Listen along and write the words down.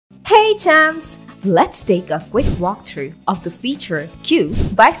Hey champs! Let's take a quick walkthrough of the feature Queue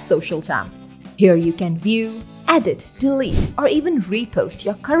by Social Champ. Here you can view, edit, delete, or even repost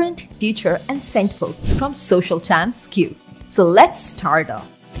your current, future, and sent posts from Social Champ's Queue. So let's start off.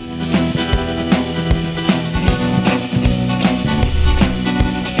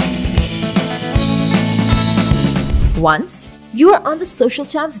 Once you are on the Social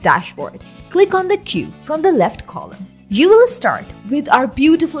Champ's dashboard, click on the Queue from the left column. You will start with our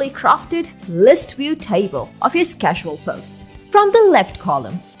beautifully crafted list view table of your casual posts. From the left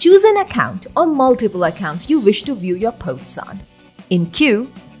column, choose an account or multiple accounts you wish to view your posts on. In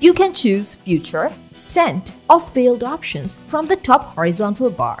Queue, you can choose future, sent, or failed options from the top horizontal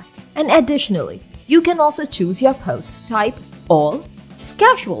bar. And additionally, you can also choose your post type all,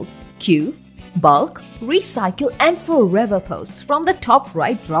 scheduled, queue, bulk, recycle, and forever posts from the top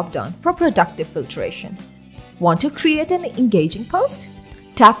right dropdown for productive filtration. Want to create an engaging post?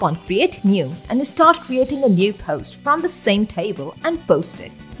 Tap on Create New and start creating a new post from the same table and post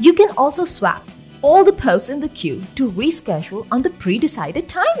it. You can also swap all the posts in the queue to reschedule on the pre-decided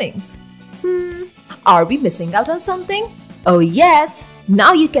timings. Are we missing out on something? Oh yes!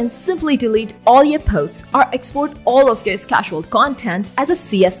 Now you can simply delete all your posts or export all of your scheduled content as a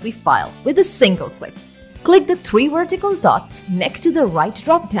CSV file with a single click. Click the 3 vertical dots next to the right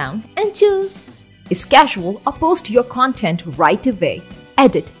drop-down and choose. Schedule or post your content right away.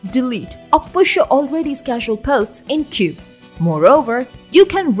 Edit, delete, or push your already scheduled posts in Queue. Moreover, you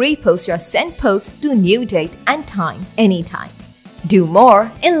can repost your sent posts to new date and time anytime. Do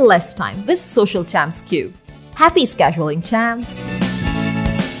more in less time with Social Champ's Queue. Happy scheduling, champs!